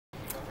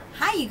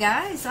Hi you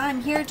guys,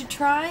 I'm here to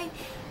try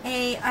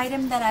a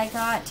item that I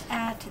got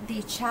at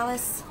the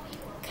Chalice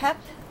Cup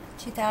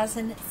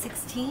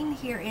 2016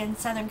 here in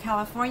Southern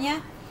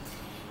California.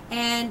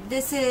 And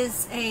this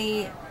is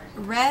a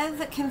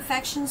Reve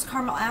Confections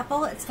caramel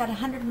apple. It's got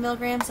 100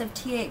 milligrams of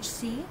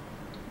THC.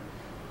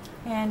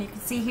 And you can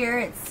see here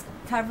it's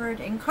covered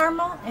in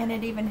caramel, and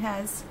it even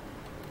has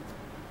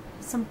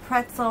some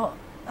pretzel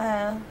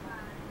on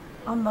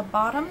the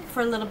bottom for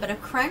a little bit of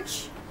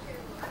crunch.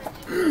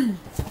 I'm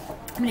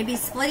going to be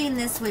splitting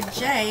this with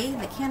Jay,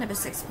 the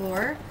Cannabis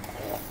Explorer.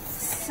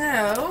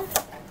 So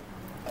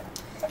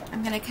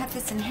I'm going to cut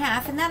this in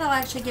half, and that'll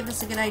actually give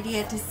us a good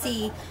idea to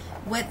see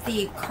what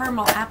the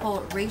caramel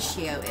apple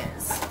ratio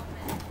is.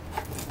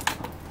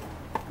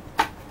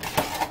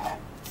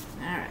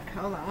 Alright,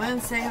 hold on one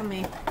second. Let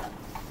me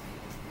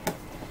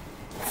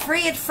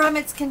free it from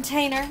its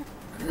container.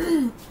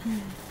 And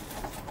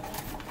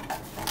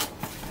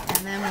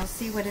then we'll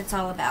see what it's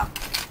all about.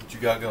 What you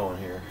got going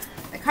here?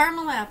 The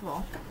caramel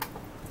apple.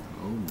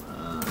 Oh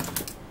my.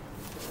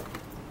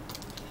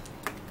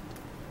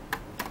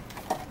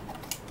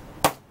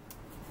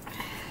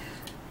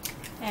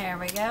 There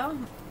we go.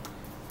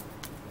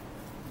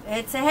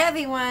 It's a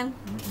heavy one.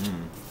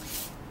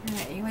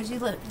 Alright, would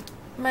you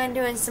mind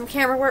doing some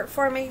camera work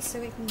for me so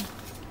we can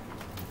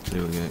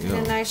get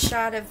a nice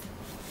shot of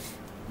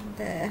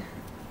the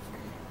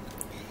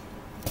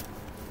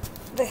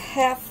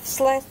half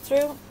sliced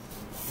through?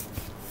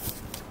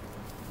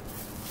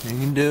 You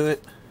can do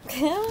it.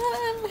 Come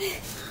on.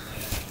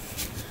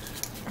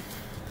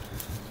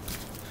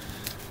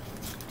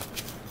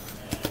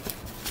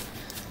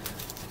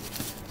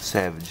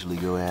 Savagely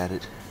go at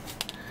it.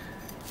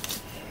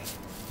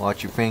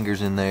 Watch your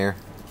fingers in there.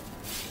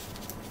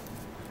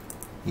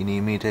 You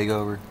need me to take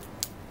over?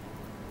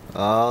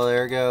 Oh,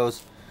 there it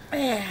goes.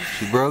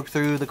 She broke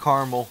through the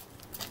caramel.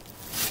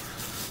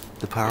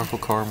 The powerful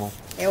caramel.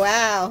 Hey,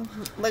 wow.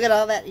 Look at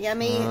all that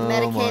yummy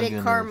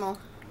medicated caramel.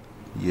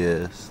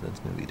 Yes, that's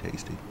going to be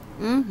tasty.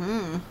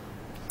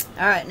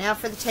 Alright, now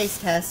for the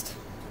taste test.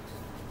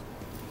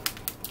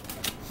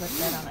 Put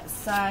that on its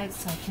side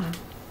so I can...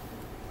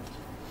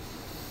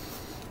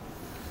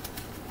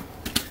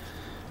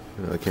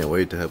 I can't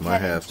wait to have my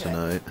half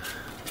tonight.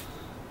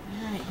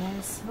 Alright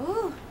guys.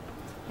 Ooh.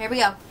 Here we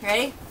go.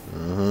 Ready?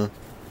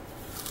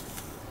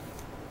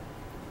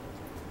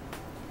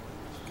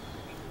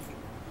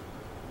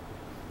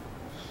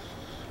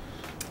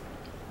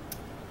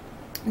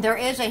 There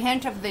is a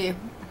hint of the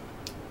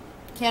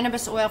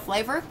cannabis oil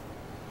flavor,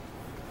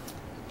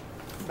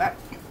 but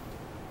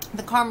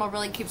the caramel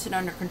really keeps it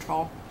under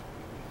control.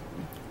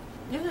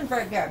 This is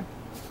very good.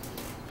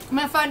 I'm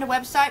going to find a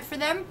website for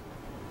them.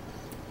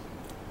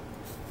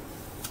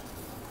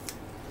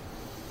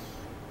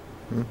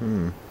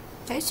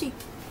 Tasty.